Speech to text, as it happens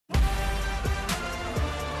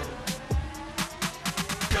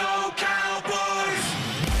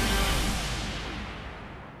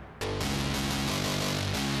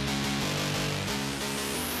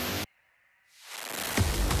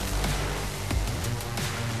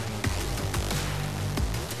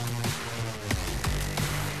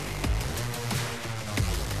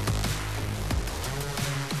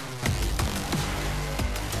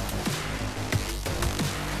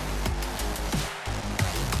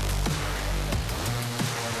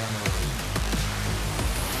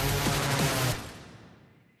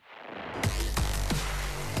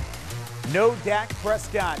No Dak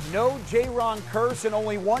Prescott, no J-Ron Kearse, and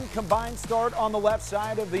only one combined start on the left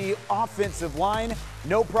side of the offensive line.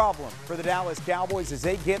 No problem for the Dallas Cowboys as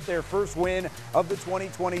they get their first win of the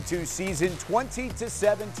 2022 season,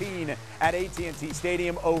 20-17 at AT&T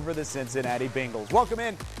Stadium over the Cincinnati Bengals. Welcome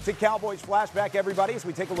in to Cowboys Flashback, everybody, as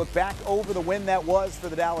we take a look back over the win that was for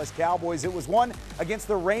the Dallas Cowboys. It was one against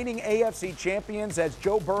the reigning AFC champions as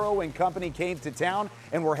Joe Burrow and company came to town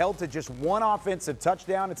and were held to just one offensive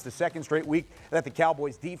touchdown. It's the second straight week that the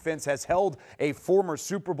Cowboys defense has held a former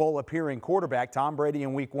Super Bowl appearing quarterback, Tom Brady,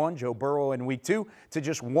 in week 1, Joe Burrow in week 2, to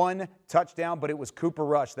just one touchdown, but it was Cooper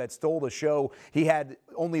Rush that stole the show. He had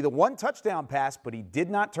only the one touchdown pass, but he did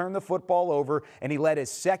not turn the football over, and he led his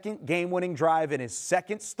second game-winning drive and his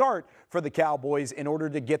second start for the Cowboys in order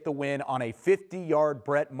to get the win on a 50-yard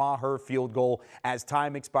Brett Maher field goal as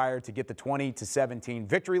time expired to get the 20-17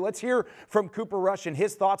 victory. Let's hear from Cooper Rush and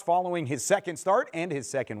his thoughts following his second start and his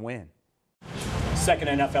second win.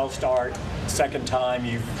 Second NFL start, second time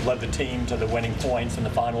you've led the team to the winning points in the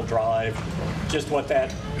final drive. Just what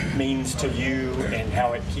that means to you and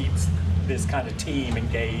how it keeps this kind of team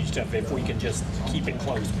engaged if we can just keep it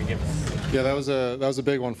close. Yeah, that was a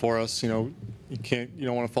big one for us. You know, you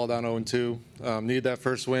don't want to fall down 0-2. Needed that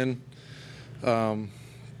first win.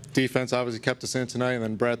 Defense obviously kept us in tonight, and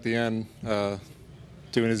then Brett at the end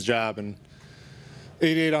doing his job, and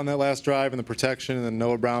 88 on that last drive and the protection, and then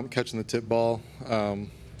Noah Brown catching the tip ball.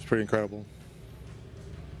 It's pretty incredible.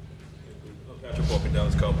 Patrick Walker,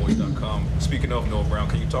 DallasCowboys.com. Speaking of Noah Brown,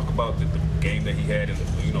 can you talk about the game that he had and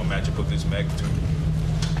the matchup of this magnitude?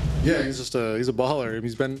 Yeah, he's a baller.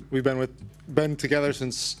 We've been together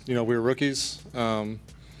since we were rookies.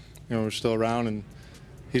 We're still around, and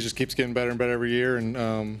he just keeps getting better and better every year.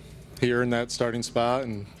 And he earned that starting spot,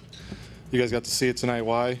 and you guys got to see it tonight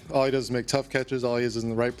why. All he does is make tough catches. All he is in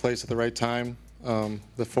the right place at the right time.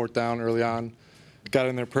 The fourth down early on, got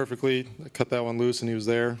in there perfectly, cut that one loose, and he was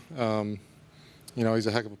there. He's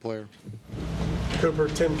a heck of a player. Cooper,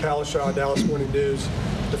 Tim Kalishaw, Dallas Morning News.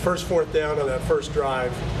 The first fourth down on that first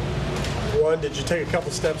drive, did you take a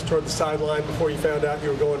couple steps toward the sideline before you found out you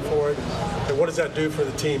were going for it? And what does that do for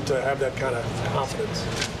the team to have that kind of confidence?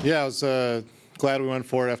 Yeah, I was glad we went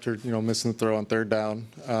for it after missing the throw on third down.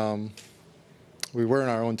 We were in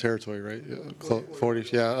our own territory, right? 40,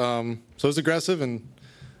 yeah. So it was aggressive, and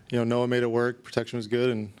Noah made it work. Protection was good,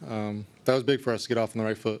 and that was big for us to get off on the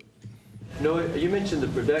right foot. Noah, you mentioned the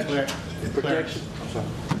protection. I'm sorry.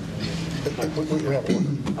 We have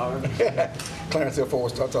one. All right. Clarence Hill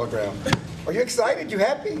Forward Telegram. Are you excited? You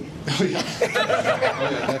happy? Yeah,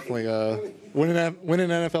 definitely. Winning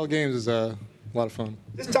NFL games is a lot of fun.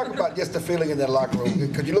 Just talk about just the feeling in that locker room,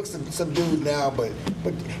 because you look subdued now, but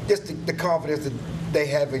just the confidence that they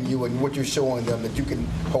have in you and what you're showing them that you can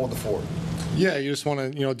hold the fort. Yeah, you just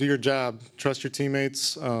want to do your job, trust your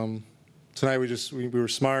teammates. Tonight we were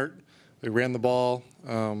smart. We ran the ball,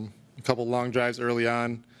 a couple long drives early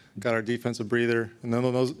on, got our defensive breather, and then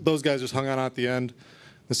those guys just hung on at the end.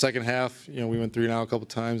 The second half, we went 3-and-out a couple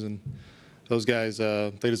times, and those guys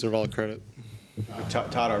they deserve all the credit.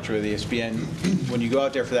 Todd Archer with ESPN. When you go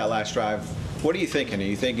out there for that last drive, what are you thinking? Are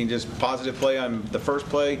you thinking just positive play on the first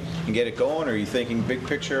play and get it going, or are you thinking big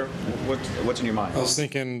picture? What's in your mind? I was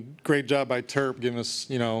thinking great job by Terp getting us,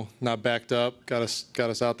 not backed up, got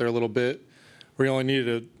us out there a little bit. We only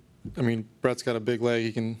needed Brett's got a big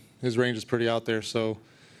leg. His range is pretty out there, so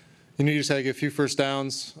you just had to get a few first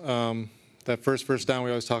downs. That first down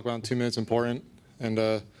we always talk about in 2 minutes important,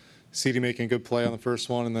 and CD making a good play on the first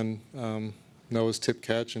one, and then Noah's tip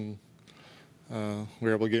catch, and we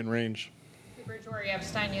were able to get in range. Jory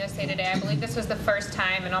Epstein, USA Today. I believe this was the first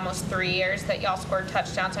time in almost 3 years that y'all scored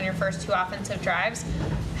touchdowns on your first 2 offensive drives.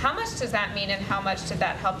 How much does that mean, and how much did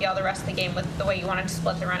that help y'all the rest of the game with the way you wanted to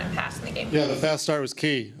split the run and pass in the game? Yeah, the fast start was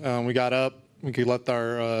key. We got up. We could let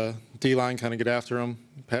our D-line kind of get after them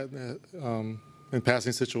in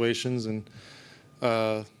passing situations, and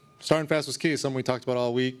starting fast was key. Something we talked about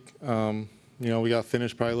all week. We got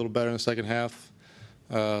finished probably a little better in the second half,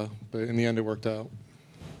 but in the end it worked out.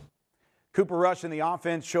 Cooper Rush in the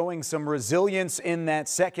offense showing some resilience in that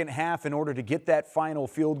second half in order to get that final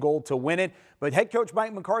field goal to win it. But head coach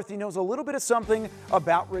Mike McCarthy knows a little bit of something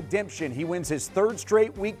about redemption. He wins his 3rd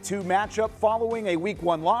straight Week 2 matchup following a Week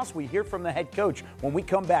 1 loss. We hear from the head coach when we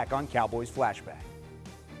come back on Cowboys Flashback.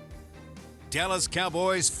 Dallas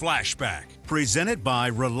Cowboys Flashback, presented by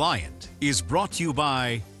Reliant, is brought to you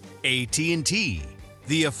by AT&T,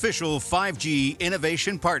 the official 5G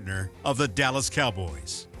innovation partner of the Dallas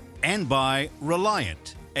Cowboys. And by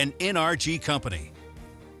Reliant, an NRG company.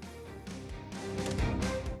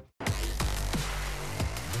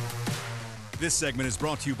 This segment is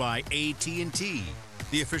brought to you by AT&T,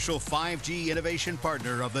 the official 5G innovation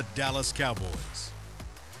partner of the Dallas Cowboys.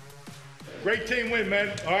 Great team win,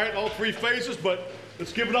 man. All right, all three phases, but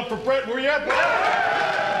let's give it up for Brett. Where you at, Brett?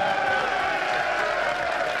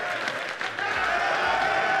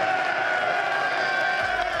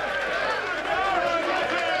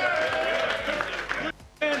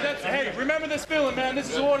 Hey, remember this feeling, man.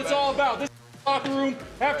 This is what it's all about. This is the locker room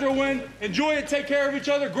after a win. Enjoy it. Take care of each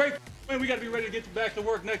other. Great win. We got to be ready to get back to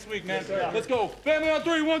work next week, man. Let's go. Family on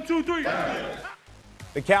three. 1, 2, 3.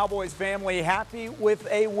 The Cowboys family happy with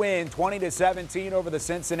a win, 20-17 over the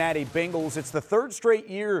Cincinnati Bengals. It's the third straight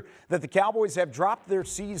year that the Cowboys have dropped their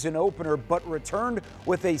season opener but returned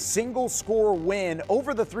with a single-score win.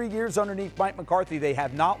 Over the 3 years underneath Mike McCarthy, they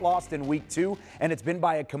have not lost in week 2, and it's been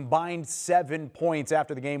by a combined 7 points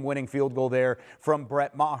after the game-winning field goal there from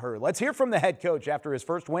Brett Maher. Let's hear from the head coach after his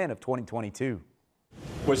first win of 2022.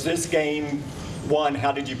 Was this game, one,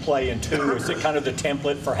 how did you play, and two, is it kind of the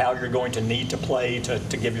template for how you're going to need to play to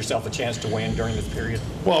give yourself a chance to win during this period?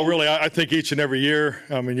 Well, really, I think each and every year,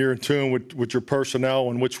 I mean, you're in tune with your personnel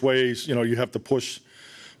and which ways, you have to push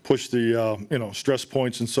the, stress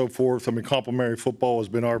points and so forth. I mean, complementary football has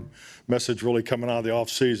been our message really coming out of the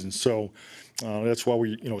offseason. So that's why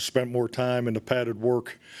we, spent more time in the padded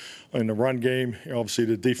work in the run game. Obviously,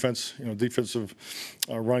 the defense, defensive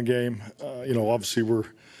run game, obviously we're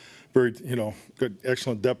very, good,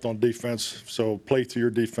 excellent depth on defense. So play to your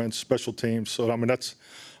defense, special teams. So, that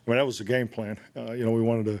was the game plan. We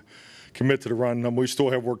wanted to commit to the run. We still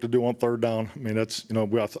have work to do on third down. I mean, that's,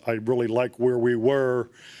 I really like where we were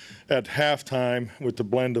at halftime with the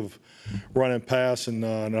blend of run and pass. And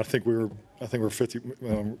I think we're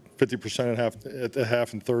 50% at the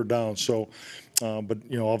half and third down. So, but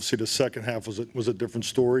obviously the second half was a different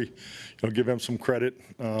story. Give them some credit.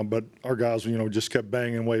 But our guys, just kept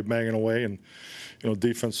banging away, and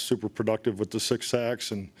defense super productive with the 6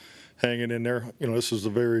 sacks and hanging in there. This is a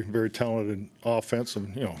very, very talented offense,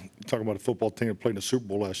 and talking about a football team that played in the Super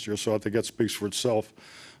Bowl last year. So I think that speaks for itself.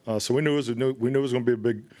 So we knew it was going to be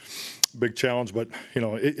a big challenge, but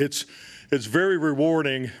it's very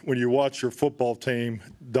rewarding when you watch your football team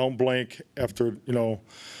don't blink after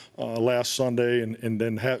last Sunday and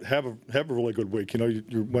then have a really good week.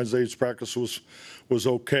 Your Wednesday's practice was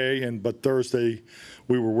okay, but Thursday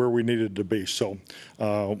we were where we needed to be. So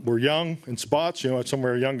we're young in spots. Some of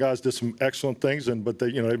our young guys did some excellent things, but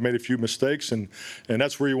they made a few mistakes, and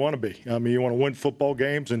that's where you want to be. I mean, you want to win football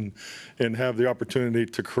games and have the opportunity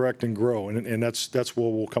to correct and grow, and that's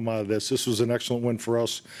what will come out of this. This was an excellent win for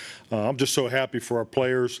us. I'm just so happy for our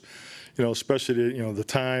players. Especially the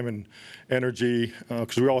time and energy,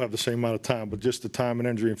 because we all have the same amount of time, but just the time and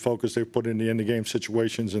energy and focus they put in the end-of-game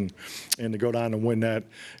situations and to go down and win that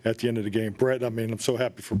at the end of the game. Brett, I mean, I'm so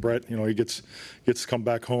happy for Brett. He gets to come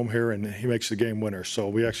back home here and he makes the game winner. So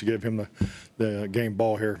we actually gave him the game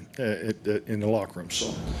ball here in the locker room.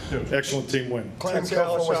 So excellent team win. Tim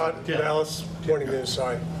Kalishaw, Dallas Morning News.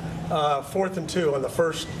 Sorry. 4th and 2 on the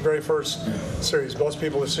very first series. Most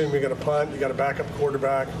people assume you're going to punt. You got a backup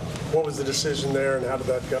quarterback. What was the decision there, and how did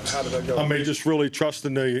that go? I mean, just really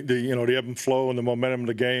trusting the ebb and flow and the momentum of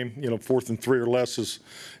the game. 4th and 3 or less is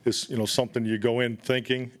something you go in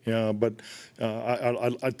thinking. But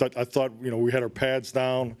I thought we had our pads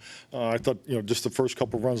down. I thought just the first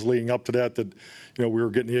couple of runs leading up to that we were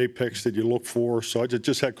getting the apex that you look for. So I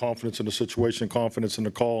just had confidence in the situation, confidence in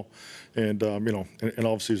the call, and and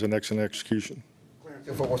obviously it's an excellent execution.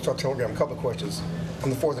 Football Star Telegram, a couple of questions on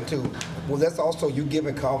the 4th and 2. Well, that's also you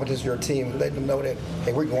giving confidence to your team, letting them know that,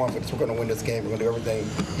 hey, we're going for this. We're going to win this game. We're going to do everything.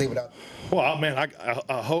 Leave it out. Well, man,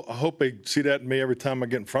 I hope they see that in me every time I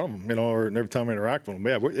get in front of them, or every time I interact with them.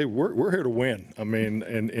 Yeah, we're here to win. I mean,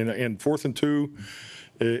 and 4th and 2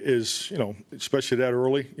 is, especially that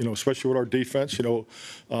early, especially with our defense,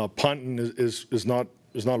 punting is not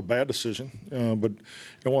a bad decision. But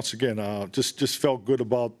once again, just felt good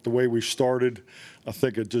about the way we started. I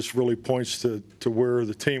think it just really points to where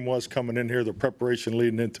the team was coming in here, the preparation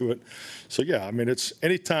leading into it. So, yeah, I mean, it's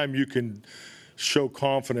anytime you can show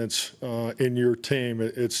confidence in your team,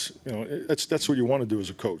 that's what you want to do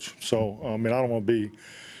as a coach. So, I mean, I don't want to be,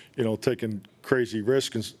 taking crazy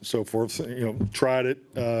risks and so forth. Tried it.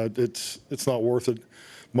 It's not worth it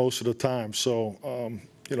most of the time. So,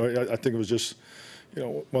 I think it was just,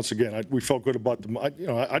 once again, we felt good about them.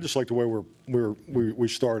 I just like the way we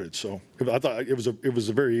started. So I thought it was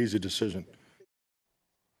a very easy decision.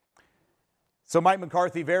 So Mike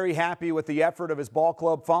McCarthy very happy with the effort of his ball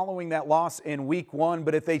club following that loss in week 1.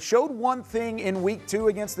 But if they showed one thing in week 2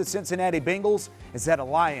 against the Cincinnati Bengals, is that a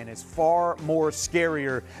Lion is far more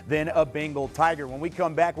scarier than a Bengal Tiger. When we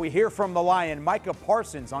come back, we hear from the Lion, Micah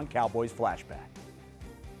Parsons, on Cowboys Flashback.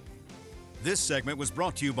 This segment was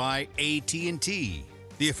brought to you by AT&T,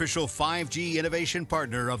 the official 5G innovation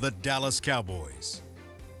partner of the Dallas Cowboys.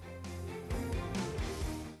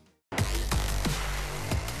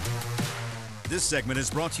 This segment is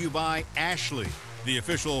brought to you by Ashley, the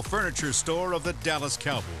official furniture store of the Dallas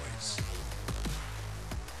Cowboys.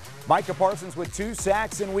 Micah Parsons with 2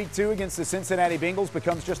 sacks in week 2 against the Cincinnati Bengals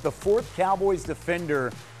becomes just the 4th Cowboys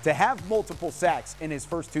defender to have multiple sacks in his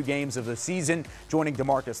first 2 games of the season, joining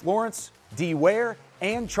DeMarcus Lawrence, D. Ware,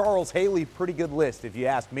 and Charles Haley. Pretty good list, if you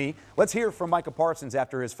ask me. Let's hear from Micah Parsons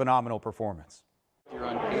after his phenomenal performance. You're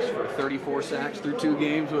on pace for 34 sacks through 2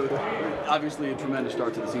 games. Obviously a tremendous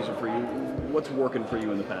start to the season for you. What's working for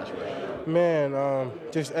you in the pass rush? Man,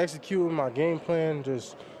 just executing my game plan,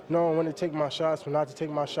 just knowing when to take my shots, when not to take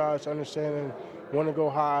my shots, understanding when to go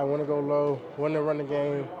high, when to go low, when to run the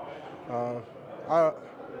game.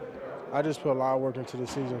 I just put a lot of work into the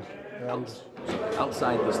season.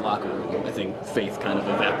 Outside this locker room, I think faith kind of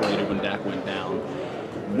evaporated when Dak went down.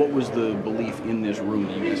 What was the belief in this room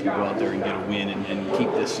that you guys could go out there and get a win and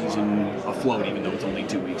keep this season afloat, even though it's only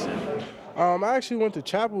 2 weeks in? I actually went to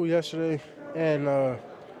chapel yesterday, and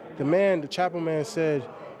the chapel man said,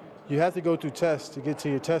 you have to go through tests to get to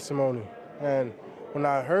your testimony. And when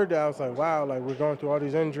I heard that, I was like, wow, like we're going through all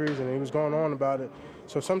these injuries, and he was going on about it.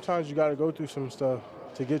 So sometimes you got to go through some stuff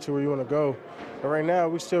to get to where you want to go. But right now,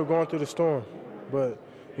 we're still going through the storm. But,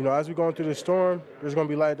 you know, as we're going through the storm, there's going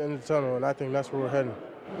to be light at the end of the tunnel, and I think that's where we're heading.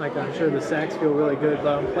 Like, I'm sure the sacks feel really good,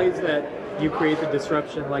 but on plays that you create the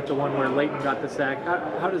disruption, like the one where Leighton got the sack,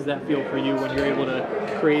 how does that feel for you when you're able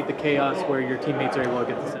to create the chaos where your teammates are able to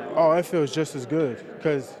get the sack? Oh, it feels just as good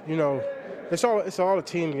because, you know, it's all a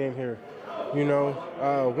team game here. You know,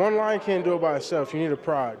 one line can't do it by itself. You need a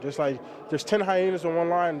pride. Just like there's 10 hyenas on one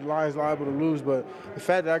line, the line's liable to lose, but the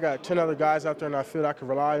fact that I got 10 other guys out there and I feel I can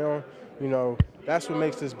rely on, you know, that's what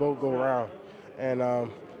makes this boat go around. And,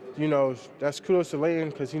 you know, that's kudos to Leighton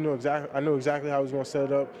because I knew exactly how he was going to set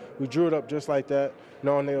it up. We drew it up just like that,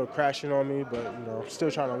 knowing they were crashing on me, but, you know, I'm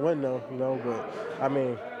still trying to win though, you know, but, I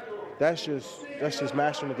mean, that's just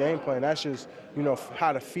mastering the game plan. That's just, you know,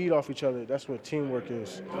 how to feed off each other. That's what teamwork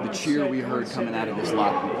is. The cheer we heard coming out of this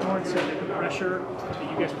locker room. Lawrence said that the pressure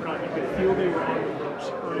that you guys put on, you could feel they were on the ropes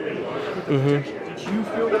early with the protection. Did you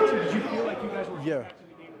feel that too? Did you feel like you guys were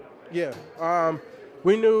Yeah.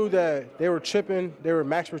 We knew that they were chipping, they were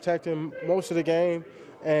max protecting most of the game,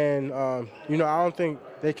 and, you know, I don't think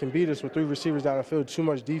they can beat us with 3 receivers down the field, too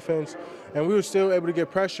much defense, and we were still able to get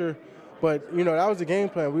pressure, but, you know, that was the game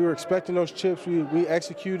plan. We were expecting those chips. We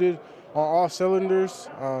executed on all cylinders.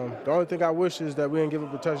 The only thing I wish is that we didn't give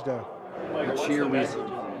up a touchdown. Like, cheer we. What's the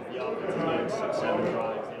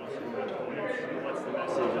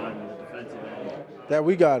message on the defensive end? That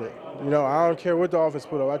we got it. You know, I don't care what the offense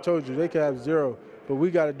put up. I told you, they could have 0, but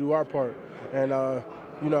we got to do our part. And,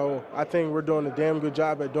 you know, I think we're doing a damn good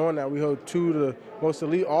job at doing that. We held 2 of the most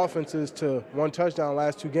elite offenses to 1 touchdown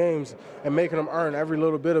last 2 games and making them earn every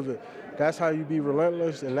little bit of it. That's how you be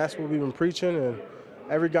relentless, and that's what we've been preaching, and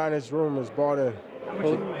every guy in this room is bought in.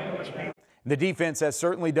 The defense has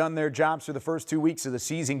certainly done their jobs for the first 2 weeks of the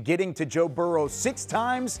season, getting to Joe Burrow 6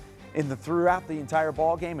 times throughout the entire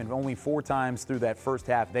ball game, and only 4 times through that first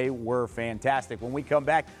half. They were fantastic. When we come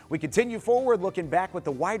back, we continue forward, looking back with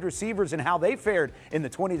the wide receivers and how they fared in the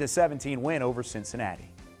 20-17 win over Cincinnati.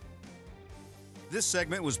 This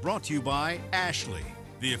segment was brought to you by Ashley,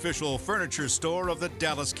 the official furniture store of the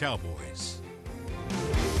Dallas Cowboys.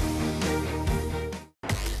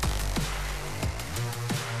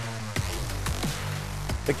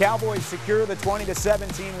 The Cowboys secure the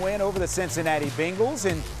 20-17 win over the Cincinnati Bengals,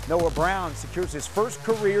 and Noah Brown secures his first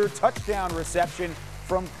career touchdown reception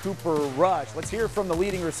from Cooper Rush. Let's hear from the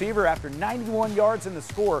leading receiver after 91 yards in the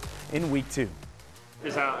score in week 2.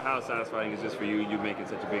 Just how satisfying is this for you making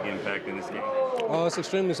such a big impact in this game? Oh, it's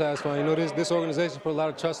extremely satisfying. You know, this organization put a lot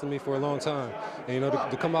of trust in me for a long time. And, you know,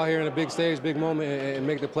 to come out here in a big stage, big moment, and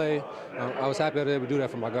make the play, I was happy that I was able to do that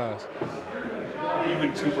for my guys. You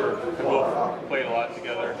and Cooper have both played a lot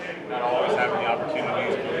together, not always having the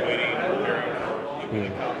opportunities, but waiting and preparing for when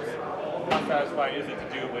it comes. How satisfying is it to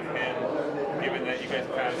do it with him, given that you guys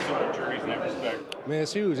have had similar journeys in that respect? Man,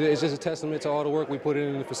 it's huge. It's just a testament to all the work we put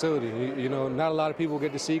in the facility. You know, not a lot of people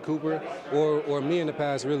get to see Cooper or me in the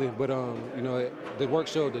past, really, but you know, the work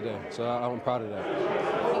showed today, so I'm proud of that.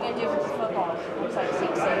 What are you gonna do with football? Looks like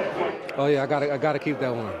Seek saved it. Oh yeah, I gotta keep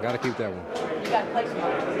that one. Gotta keep that one. You got to play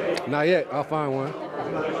tomorrow? Not yet. I'll find one.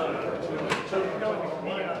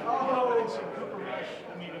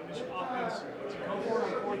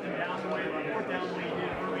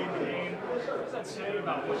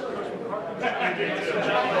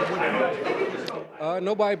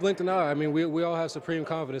 Nobody blinked an eye. I mean, we all have supreme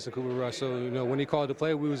confidence in Cooper Rush. So, you know, when he called the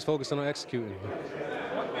play, we was focused on executing.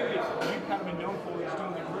 What areas you've kind of been known for is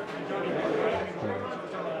doing the dirty work.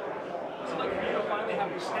 It's like you don't finally have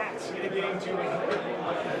the stats in a game to.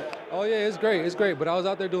 Oh yeah, it's great. It's great. But I was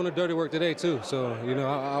out there doing the dirty work today too. So, you know,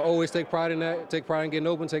 I always take pride in that. Take pride in getting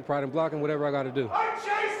open. Take pride in blocking. Whatever I got to do.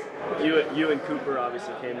 You and Cooper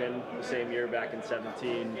obviously came in the same year back in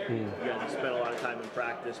 17. You guys have spent a lot of time in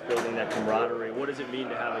practice building that camaraderie. What does it mean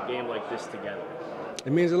to have a game like this together?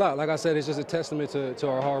 It means a lot. Like I said, it's just a testament to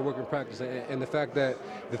our hard work and practice and the fact that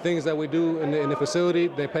the things that we do in the facility,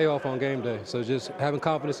 they pay off on game day. So just having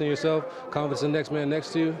confidence in yourself, confidence in the next man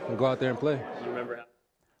next to you, and go out there and play. You remember how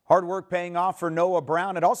Hard work paying off for Noah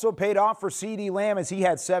Brown. It also paid off for CeeDee Lamb as he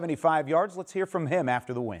had 75 yards. Let's hear from him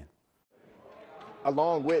after the win.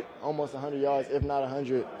 Along with almost 100 yards, if not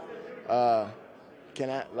 100,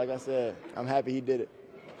 like I said, I'm happy he did it.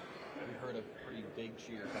 We heard a pretty big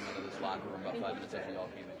cheer come out of this locker room about 5 minutes after y'all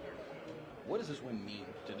came in here. What does this win mean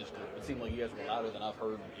to this group? It seemed like you guys were louder than I've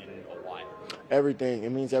heard in a while. Everything.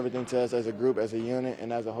 It means everything to us as a group, as a unit,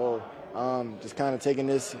 and as a whole. Just kind of taking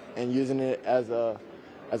this and using it as a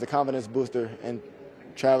confidence booster and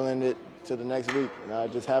traveling it to the next week.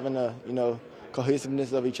 Just having a,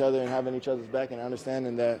 cohesiveness of each other and having each other's back and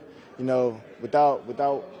understanding that, without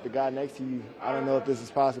the guy next to you, I don't know if this is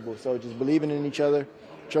possible. So just believing in each other,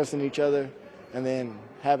 trusting each other, and then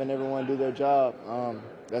having everyone do their job.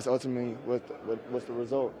 That's ultimately what's the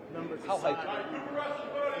result. How hyped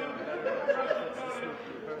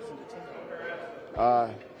are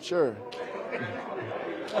you? Sure.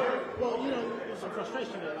 Well, there was some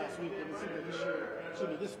frustration there last week, and it seemed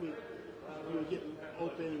like this week, you were getting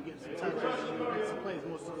open, you were getting some touches, and you were getting some plays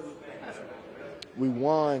more so than last week. We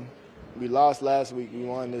won. We lost last week. We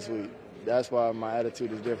won this week. That's why my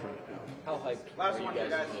attitude is different. How hyped are you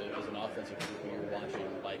guys as an offensive group when you're watching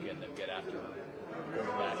Mike and them get after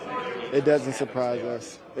quarterback? It doesn't surprise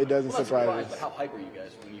us. It doesn't surprise us. But how hyped are you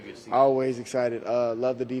guys when you get to see Always excited.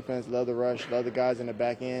 Love the defense, love the rush, love the guys in the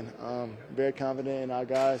back end. Very confident in our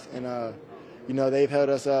guys, and they've held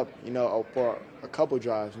us up, for a couple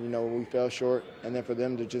drives, when we fell short, and then for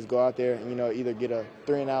them to just go out there and, either get a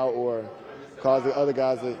 3-and-out or cause the other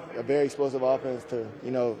guys a very explosive offense to,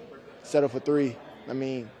 settle for 3. I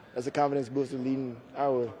mean, that's a confidence booster leading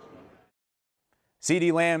our way.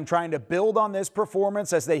 CeeDee Lamb trying to build on this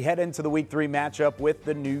performance as they head into the Week 3 matchup with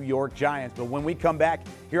the New York Giants. But when we come back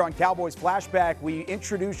here on Cowboys Flashback, we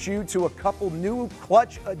introduce you to a couple new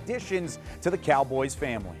clutch additions to the Cowboys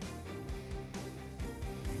family.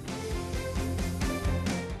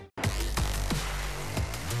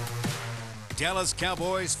 Dallas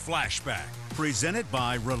Cowboys Flashback, presented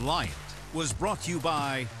by Reliant, was brought to you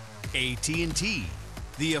by AT&T,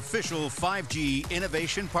 the official 5G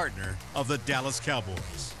innovation partner of the Dallas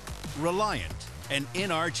Cowboys. Reliant, an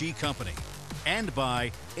NRG company. And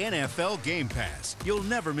by NFL Game Pass. You'll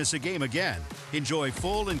never miss a game again. Enjoy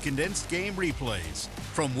full and condensed game replays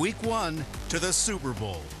from Week 1 to the Super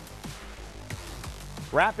Bowl.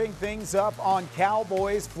 Wrapping things up on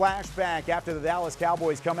Cowboys Flashback after the Dallas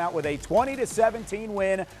Cowboys come out with a 20-17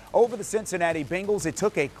 win over the Cincinnati Bengals. It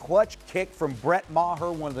took a clutch kick from Brett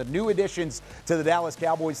Maher, one of the new additions to the Dallas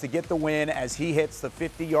Cowboys, to get the win as he hits the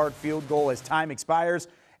 50-yard field goal as time expires.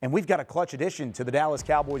 And we've got a clutch addition to the Dallas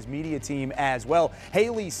Cowboys media team as well.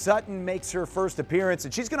 Haley Sutton makes her first appearance,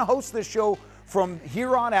 and she's going to host this show from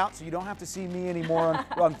here on out, so you don't have to see me anymore,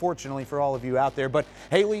 unfortunately, for all of you out there. But,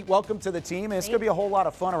 Haley, welcome to the team. And it's going to be a whole lot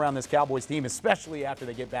of fun around this Cowboys team, especially after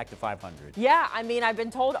they get back to 500. Yeah, I mean, I've been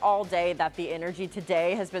told all day that the energy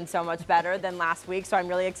today has been so much better than last week, so I'm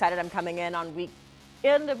really excited. I'm coming in on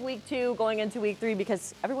end of week 2, going into week 3,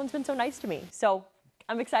 because everyone's been so nice to me. So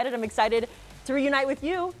I'm excited. I'm excited to reunite with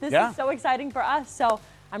you. This is so exciting for us. So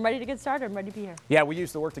I'm ready to get started. I'm ready to be here. Yeah, we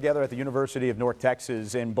used to work together at the University of North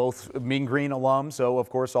Texas, and both Mean Green alums. So, of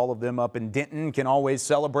course, all of them up in Denton can always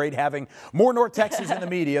celebrate having more North Texas in the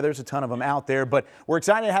media. There's a ton of them out there. But we're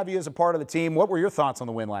excited to have you as a part of the team. What were your thoughts on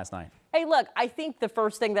the win last night? Hey, look, I think the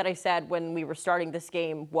first thing that I said when we were starting this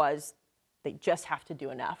game was They just have to do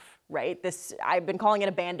enough, right? I've been calling it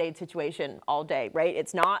a Band-Aid situation all day, right?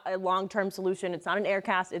 It's not a long-term solution. It's not an air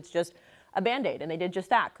cast. It's just a Band-Aid, and they did just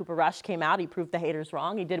that. Cooper Rush came out. He proved the haters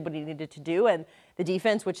wrong. He did what he needed to do, and the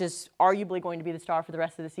defense, which is arguably going to be the star for the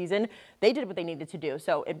rest of the season, they did what they needed to do.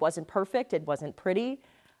 So it wasn't perfect. It wasn't pretty.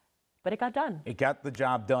 But it got done. It got the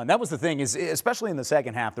job done. That was the thing, is especially in the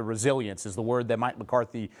second half, the resilience is the word that Mike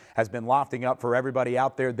McCarthy has been lofting up for everybody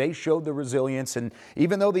out there. They showed the resilience, and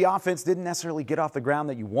even though the offense didn't necessarily get off the ground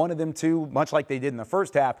that you wanted them to, much like they did in the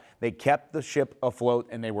first half, they kept the ship afloat,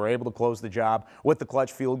 and they were able to close the job with the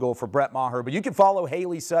clutch field goal for Brett Maher. But you can follow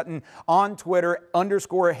Haley Sutton on Twitter,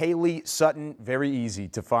 _Haley Sutton. Very easy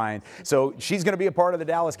to find. So she's going to be a part of the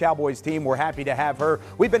Dallas Cowboys team. We're happy to have her.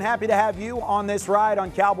 We've been happy to have you on this ride on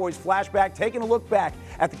Cowboys Flashback, taking a look back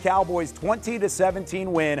at the Cowboys' 20-17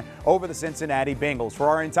 win over the Cincinnati Bengals. For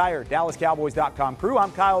our entire DallasCowboys.com crew, I'm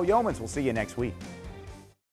Kyle Youmans. We'll see you next week.